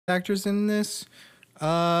actors in this.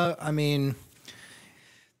 I mean,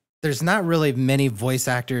 there's not really many voice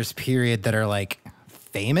actors, period, that are like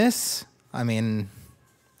famous. I mean,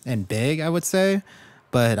 and big, I would say.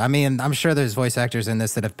 But I mean, I'm sure there's voice actors in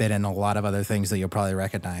this that have been in a lot of other things that you'll probably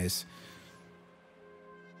recognize.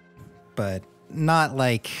 But not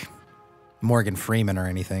like Morgan Freeman or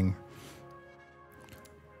anything.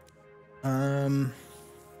 I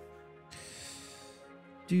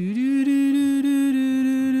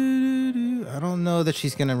don't know that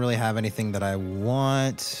she's gonna really have anything that I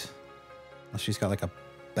want. Unless she's got like a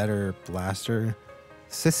better blaster.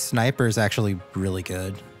 This sniper is actually really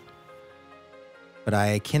good. But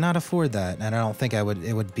I cannot afford that, and I don't think it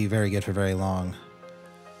would be very good for very long.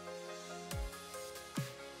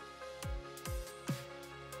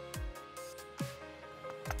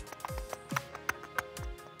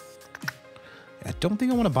 I don't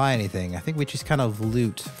think I want to buy anything. I think we just kind of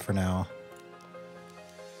loot for now.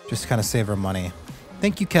 Just kind of save our money.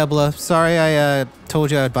 Thank you, Kebla. Sorry I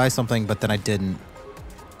told you I'd buy something, but then I didn't.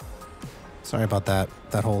 Sorry about that.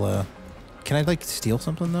 That whole, Can I, like, steal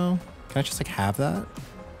something, though? Can I just, like, have that?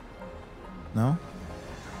 No?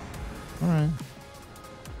 Alright.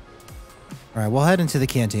 Alright, we'll head into the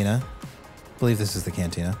cantina. I believe this is the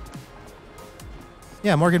cantina.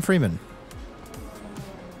 Yeah, Morgan Freeman.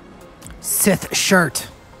 Sith shirt.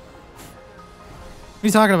 What are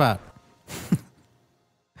you talking about?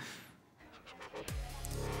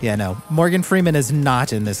 Yeah, no. Morgan Freeman is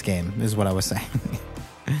not in this game, is what I was saying.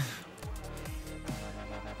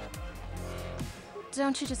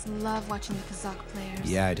 Don't you just love watching the Pazaak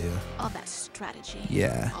players? Yeah, I do. All that strategy.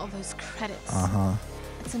 Yeah. All those credits. Uh-huh.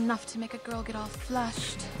 It's enough to make a girl get all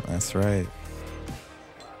flushed. That's right.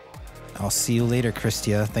 I'll see you later,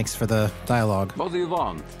 Christia. Thanks for the dialogue. What do you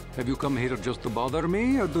want? Have you come here just to bother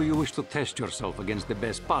me, or do you wish to test yourself against the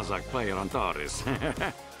best Pazaak player on Taris?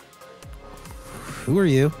 Who are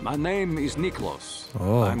you? My name is Niklos.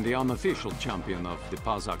 Oh. I'm the unofficial champion of the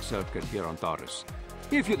Pazaak circuit here on Taris.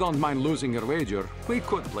 If you don't mind losing your wager, we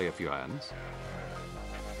could play a few hands.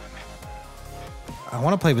 I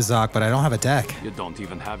want to play Pazaak, but I don't have a deck. You don't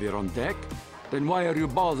even have your own deck? Then why are you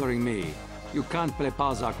bothering me? You can't play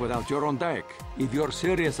Pazaak without your own deck. If you're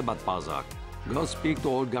serious about Pazaak, go speak to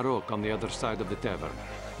old Garok on the other side of the tavern.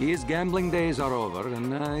 His gambling days are over,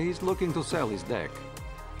 and he's looking to sell his deck.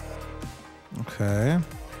 Okay.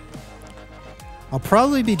 I'll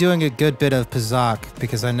probably be doing a good bit of Pazaak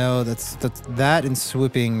because I know that and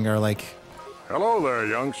swooping are like hello there,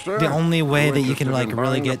 youngster. the only way that you can like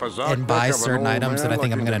really get and buy certain items that I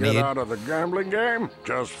think I'm gonna need. Out of the gambling game,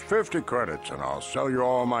 just 50 credits, and I'll sell you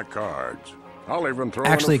all my cards. I'll even throw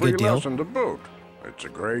Actually, in a free good deal. lesson to boot. It's a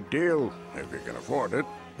great deal if you can afford it.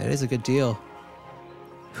 That is a good deal.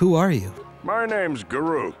 Who are you? My name's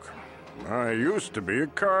Garuk. I used to be a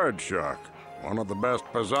card shark. One of the best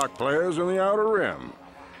Pazaak players in the Outer Rim.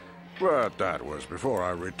 But that was before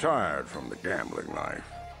I retired from the gambling life.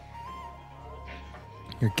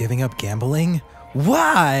 You're giving up gambling?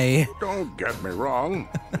 Why? Don't get me wrong.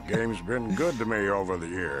 The game's been good to me over the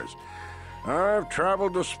years. I've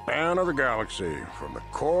traveled the span of the galaxy, from the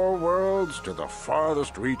core worlds to the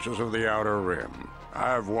farthest reaches of the Outer Rim.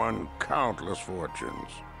 I've won countless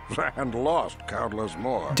fortunes, and lost countless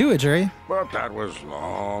more. Do it, Jerry. But that was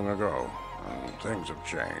long ago. Things have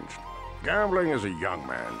changed. Gambling is a young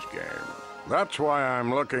man's game. That's why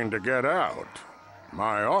I'm looking to get out.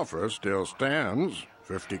 My offer still stands.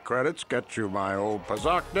 50 credits gets you my old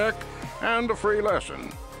Pazaak deck and a free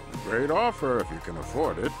lesson. Great offer if you can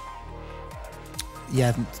afford it.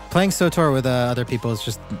 Yeah, playing KOTOR with other people is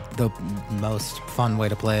just the most fun way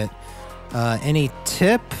to play it. Any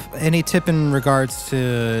tip? Any tip in regards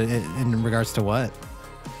to what?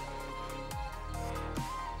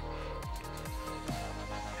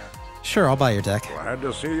 Sure, I'll buy your deck. Glad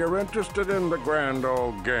to see you're interested in the grand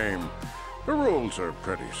old game. The rules are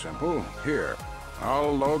pretty simple. Here,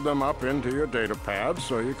 I'll load them up into your data pad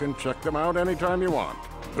so you can check them out anytime you want.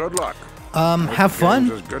 Good luck. Have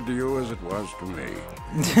fun. As good to you as it was to me.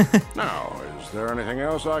 Now, is there anything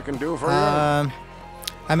else I can do for you?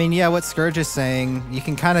 I mean, yeah, what Scourge is saying, you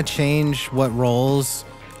can kind of change what roles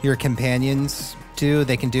your companions do.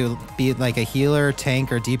 They can be like a healer,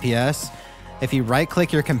 tank, or DPS. If you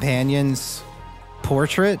right-click your companion's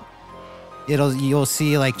portrait, you'll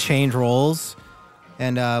see like change roles,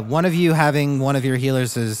 and one of you having one of your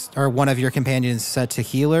healers or one of your companions set to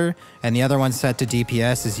healer, and the other one set to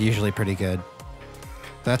DPS is usually pretty good.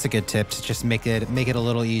 That's a good tip to just make it a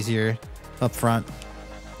little easier up front.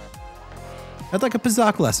 I'd like a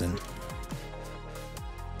Pazaak lesson.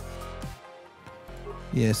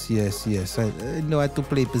 Yes. I know how to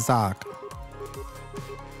play Pazaak.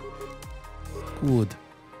 Good.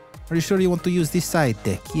 Are you sure you want to use this side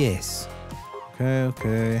deck? Yes.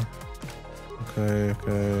 Okay.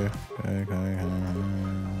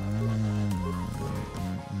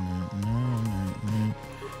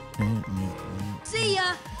 See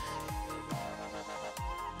ya!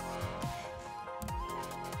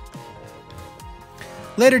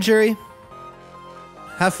 Later, jury.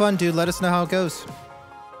 Have fun, dude. Let us know how it goes.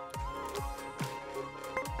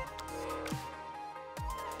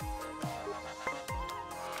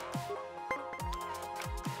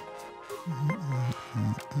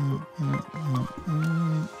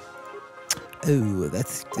 Ooh,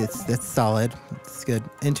 that's solid. That's good.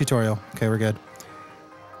 In tutorial. Okay, we're good.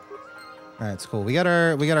 All right, it's cool. We got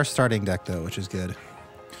our starting deck though, which is good.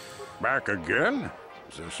 Back again?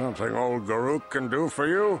 Is there something old Garuk can do for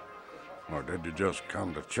you? Or did you just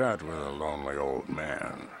come to chat with a lonely old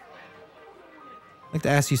man? I'd like to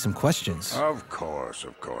ask you some questions. Of course.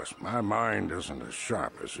 My mind isn't as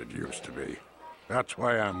sharp as it used to be. That's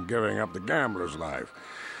why I'm giving up the gambler's life.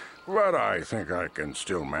 But I think I can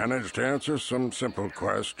still manage to answer some simple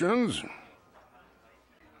questions.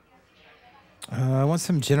 I want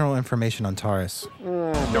some general information on Taris.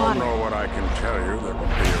 Don't know what I can tell you that would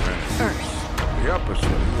be of interest. Earth. The upper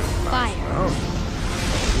city is nice Fire. enough.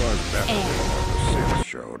 It was better Air. before the Sith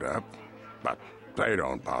showed up. But they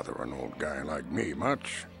don't bother an old guy like me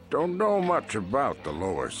much. Don't know much about the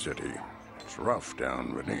lower city. It's rough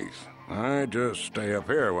down beneath. I just stay up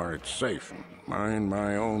here where it's safe and mind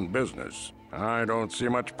my own business. I don't see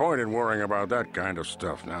much point in worrying about that kind of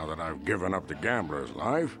stuff now that I've given up the gambler's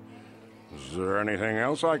life. Is there anything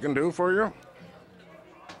else I can do for you?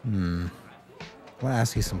 I want to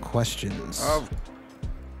ask you some questions. Of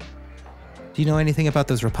Do you know anything about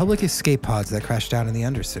those Republic escape pods that crashed down in the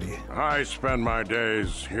Undercity? I spend my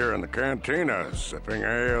days here in the cantina, sipping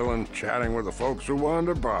ale and chatting with the folks who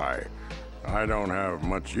wander by. I don't have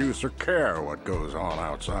much use or care what goes on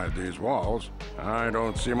outside these walls. I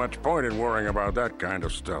don't see much point in worrying about that kind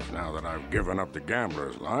of stuff now that I've given up the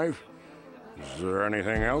gambler's life. Is there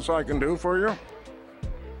anything else I can do for you?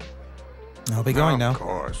 I'll be going now. Of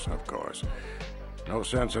course. No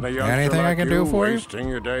sense in a youngster Anything I like can you do for you? wasting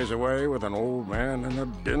your days away with an old man in a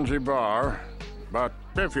dingy bar. But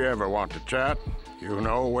if you ever want to chat, you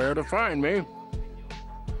know where to find me.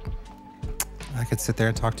 I could sit there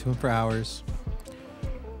and talk to him for hours.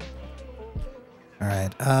 All right.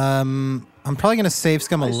 I'm probably gonna save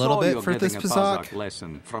scum a little bit for this Pazaak.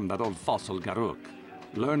 Lesson from that old fossil Garuk.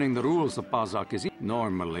 Learning the rules of Pazaak is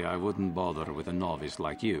normally I wouldn't bother with a novice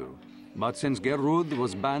like you, but since Gerud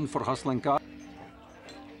was banned for hustling cars,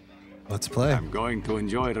 Let's play. I'm going to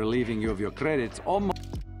enjoy relieving you of your credits almost.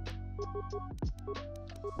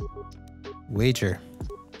 Wager.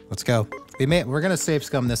 Let's go. We're gonna save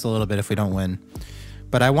scum this a little bit if we don't win,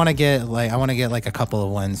 but I want to get like a couple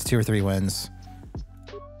of wins, 2 or 3 wins.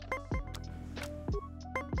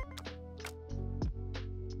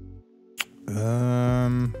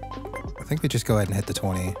 I think we just go ahead and hit the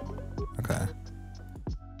 20. Okay,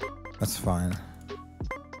 that's fine.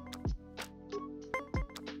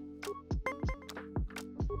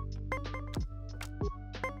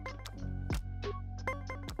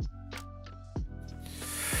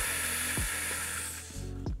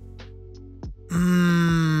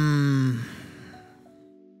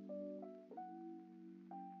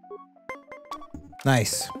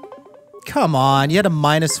 Nice. Come on, you had a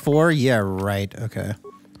 -4? Yeah, right. Okay.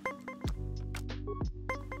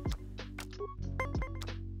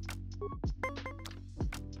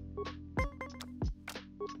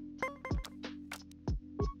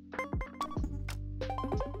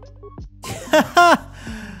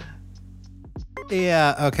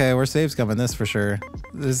 Yeah, okay, we're save scumming this for sure.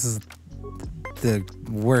 This is the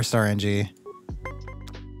worst RNG.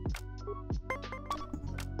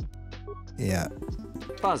 Yeah.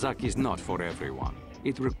 Pazaak is not for everyone.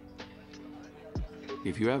 If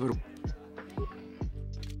you ever...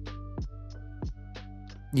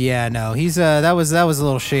 Yeah, no, he's that was a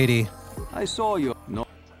little shady. I saw you. No.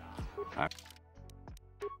 I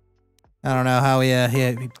don't know how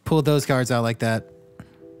he pulled those cards out like that.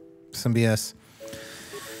 Some BS.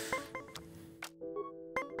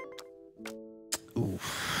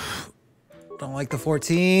 Oof. Don't like the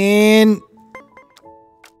 14.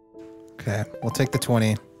 Okay, we'll take the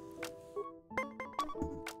 20.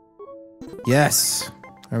 Yes.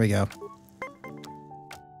 There we go.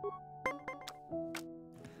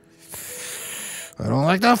 I don't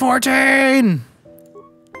like the 14.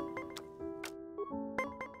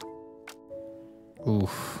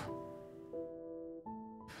 Oof.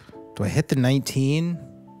 Do I hit the 19?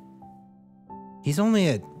 He's only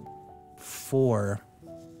at 4.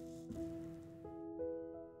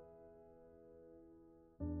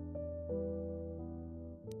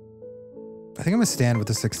 I think I'm gonna stand with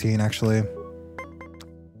the 16 actually.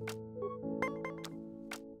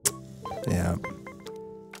 Yeah.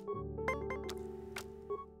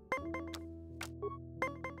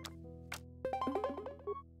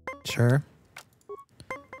 Sure.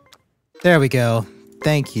 There we go.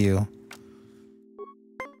 Thank you.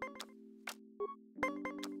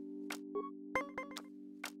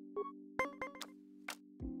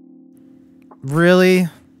 Really?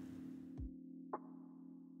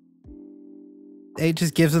 It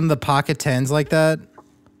just gives them the pocket tens like that?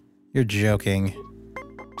 You're joking.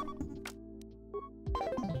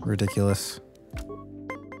 Ridiculous.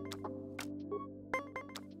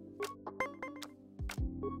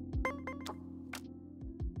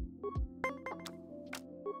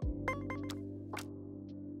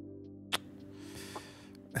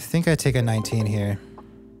 I think I take a 19 here.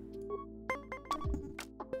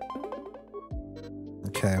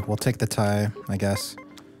 Okay, we'll take the tie, I guess.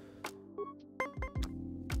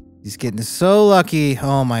 He's getting so lucky.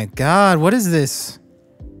 Oh my god, what is this?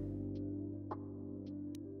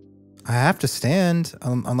 I have to stand,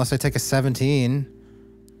 unless I take a 17.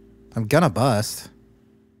 I'm gonna bust.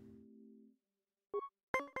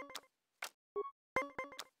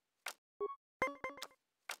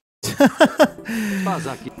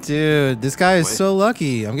 Dude, this guy is so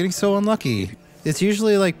lucky. I'm getting so unlucky. It's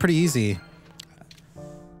usually like pretty easy.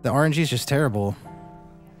 The RNG is just terrible.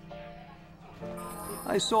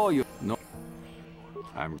 I saw you. No.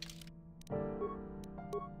 I'm...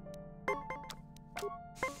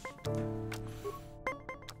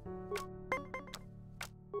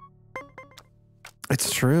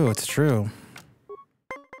 It's true, it's true.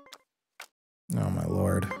 Oh my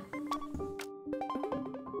lord.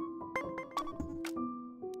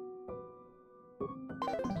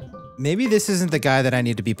 Maybe this isn't the guy that I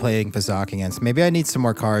need to be playing Pazaak against. Maybe I need some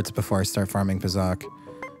more cards before I start farming Pazaak.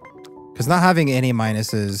 Because not having any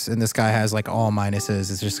minuses, and this guy has like all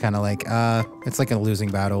minuses, is just kind of like, it's like a losing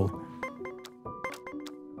battle.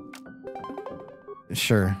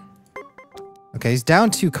 Sure. Okay, he's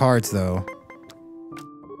down 2 cards though.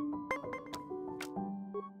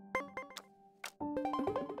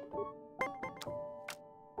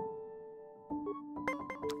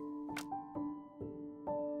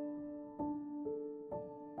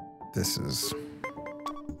 This is...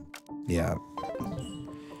 yeah.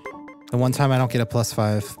 The one time I don't get a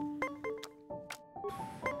 +5.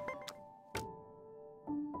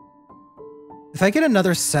 If I get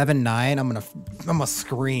another 7-9, I'm gonna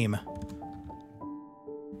scream.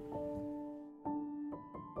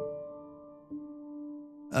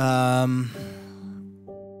 I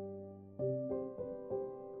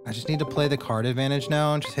just need to play the card advantage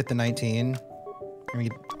now and just hit the 19. I mean,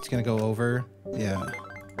 it's gonna go over. Yeah.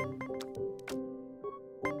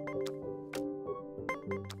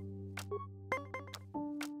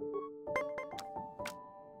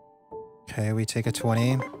 Okay, we take a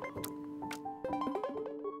 20.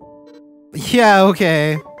 Yeah,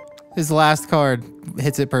 okay. His last card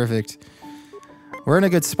hits it perfect. We're in a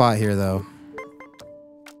good spot here, though.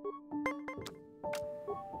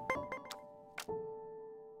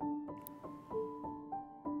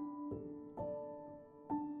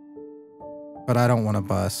 But I don't want to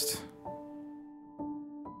bust.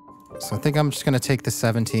 So I think I'm just going to take the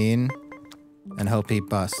 17 and hope he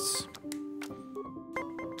busts.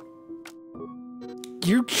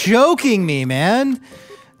 You're joking me, man.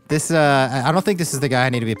 This, I don't think this is the guy I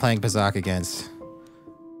need to be playing Pazaak against.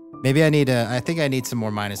 Maybe I need I think I need some more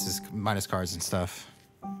minus cards and stuff.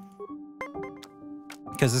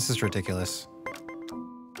 Because this is ridiculous.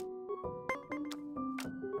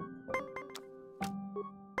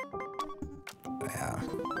 Yeah.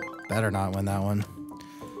 Better not win that one.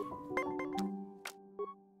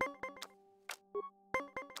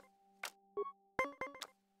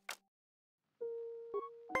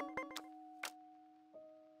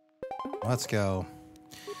 Let's go.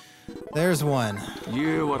 There's one.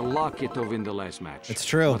 You were lucky to win the last match. It's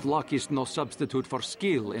true. But luck is no substitute for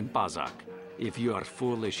skill in Pazaak. If you are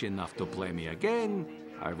foolish enough to play me again,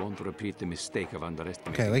 I won't repeat the mistake of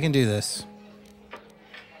underestimating. Okay, we can do this.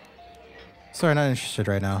 Sorry, not interested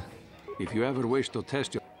right now. If you ever wish to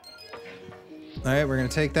test your... Alright, we're gonna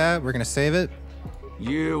take that. We're gonna save it.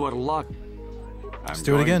 You were lucky. Let's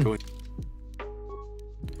do it again.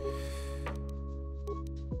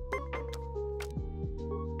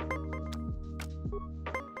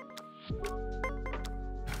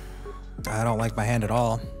 I don't like my hand at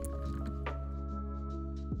all.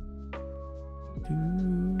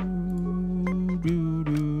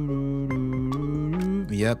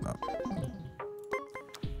 Yep.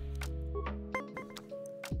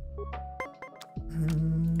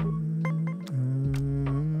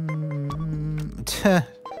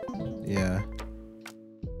 Yeah.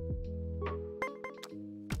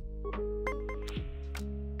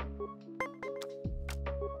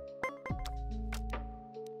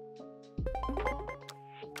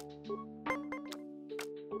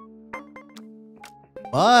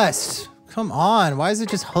 Bust! Come on, why is it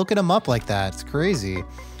just hooking him up like that? It's crazy.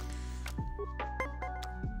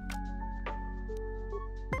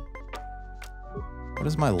 What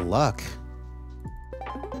is my luck?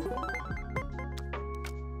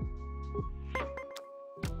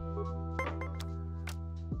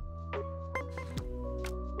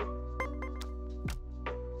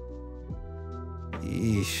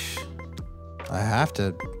 Yeesh. I have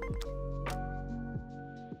to...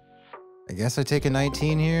 I guess I take a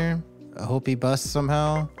 19 here. I hope he busts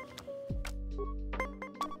somehow.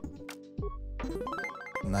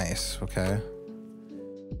 Nice, okay.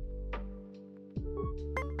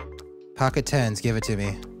 Pocket 10s, give it to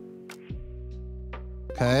me.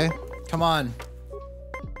 Okay, come on.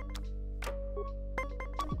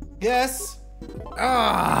 Yes!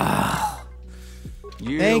 Ah!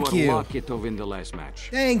 Thank you. You were lucky to win the last match.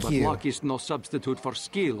 Thank you. But luck is no substitute for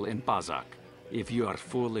skill in Pazaak. If you are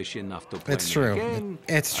foolish enough to play It's me true. again,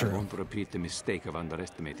 It's true. I won't repeat the mistake of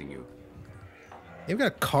underestimating you. You've got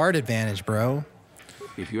a card advantage, bro.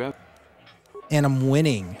 If you have... And I'm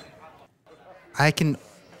winning. I can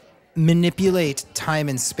manipulate time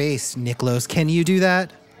and space, Niklos. Can you do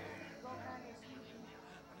that?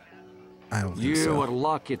 I don't think so. You All were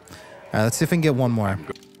lucky. right, let's see if we can get one more.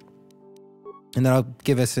 And that'll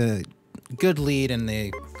give us a good lead in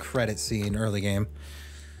the credit scene early game.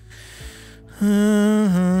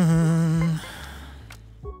 I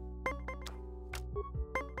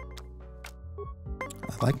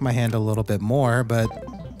like my hand a little bit more, but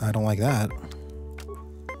I don't like that.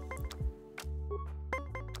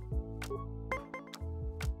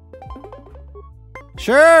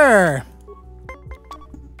 Sure.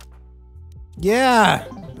 Yeah.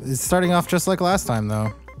 It's starting off just like last time,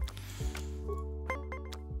 though.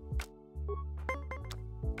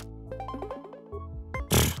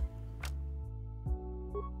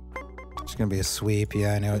 It's gonna be a sweep.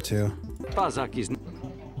 Yeah, I know it too. Pazaak is...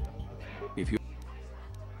 If you...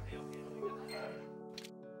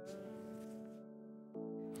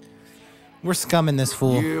 We're scumming this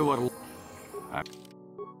fool. You were...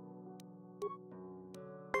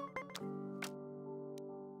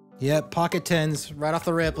 Yep, pocket 10s right off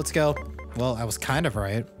the rip. Let's go. Well, I was kind of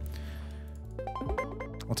right.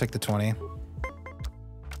 We'll take the 20.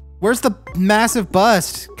 Where's the massive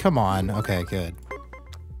bust? Come on. Okay, good.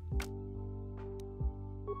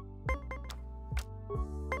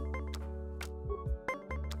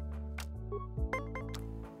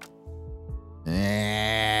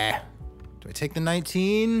 Do I take the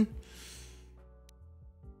 19?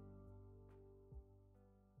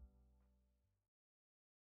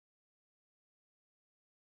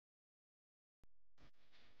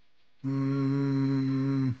 I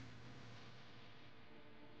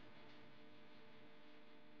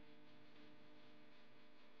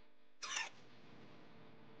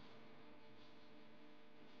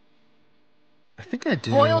think I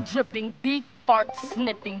do. Oil dripping, beef fart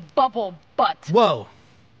sniffing, bubble butt. Whoa.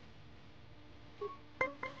 I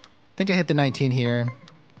think I hit the 19 here.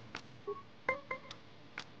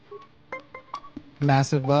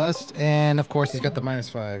 Massive bust. And of course he's got the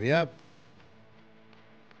 -5. Yep.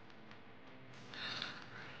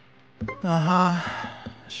 Uh-huh.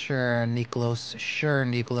 Sure, Niklos. Sure,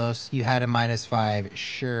 Niklos. You had a -5.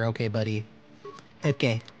 Sure, okay, buddy.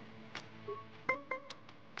 Okay.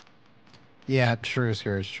 Yeah, true,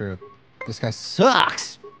 Scourge, true. This guy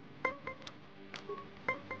sucks!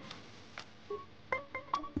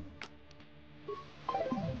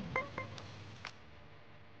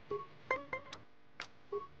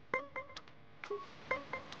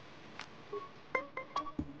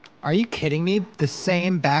 Are you kidding me? The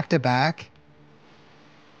same back-to-back?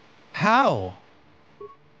 How?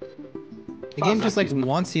 The game just like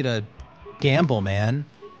wants you to gamble, man.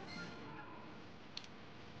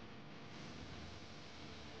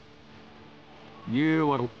 You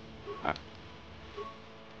were...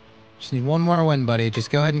 Just need one more win, buddy. Just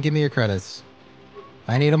go ahead and give me your credits.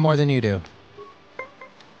 I need them more than you do.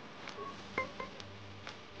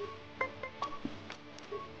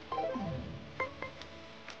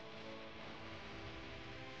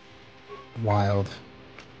 Wild.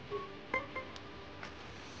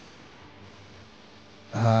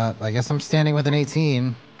 I guess I'm standing with an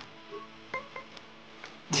 18.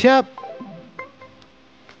 Yep.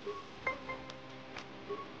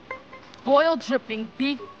 Oil dripping,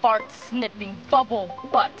 beef fart sniffing, bubble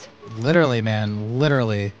butt. Literally, man.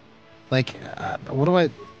 Literally. Like, what do I...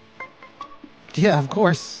 Yeah, of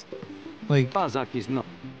course. Like... Pazaak is not...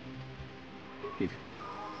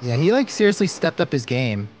 Yeah, he, like, seriously stepped up his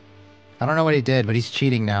game. I don't know what he did, but he's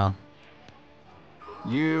cheating now.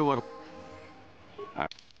 You are...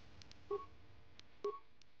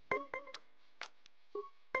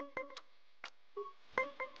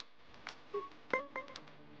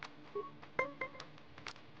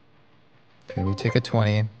 Okay, we take a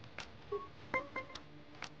 20.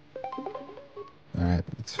 Alright,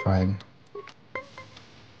 it's fine.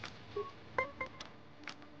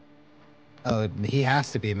 Oh, he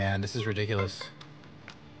has to be, man. This is ridiculous.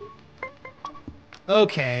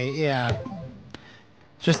 Okay, yeah.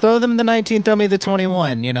 Just throw them the 19, throw me the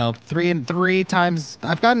 21. You know, three times.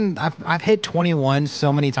 I've hit 21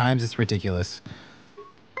 so many times. It's ridiculous.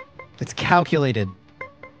 It's calculated.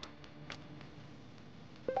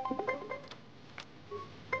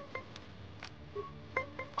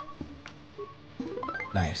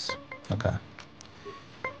 Nice. Okay.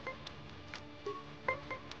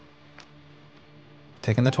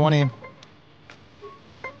 Taking the 20.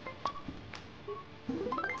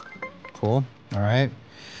 Cool. All right.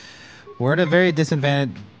 We're at a very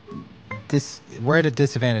disadvantage. We're at a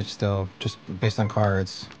disadvantage still, just based on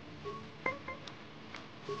cards.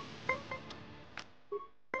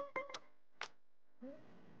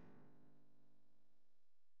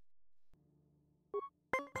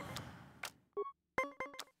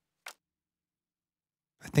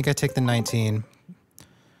 I think I take the 19.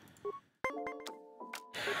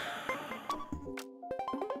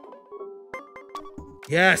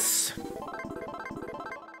 Yes.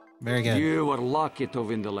 Very good. You were lucky to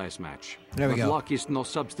win the last match. There we but go. luck is no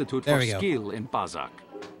substitute There for we go. skill in Pazaak.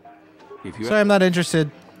 If you Sorry, I'm not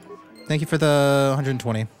interested. Thank you for the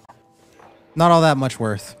 120. Not all that much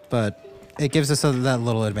worth, but it gives us that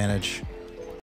little advantage.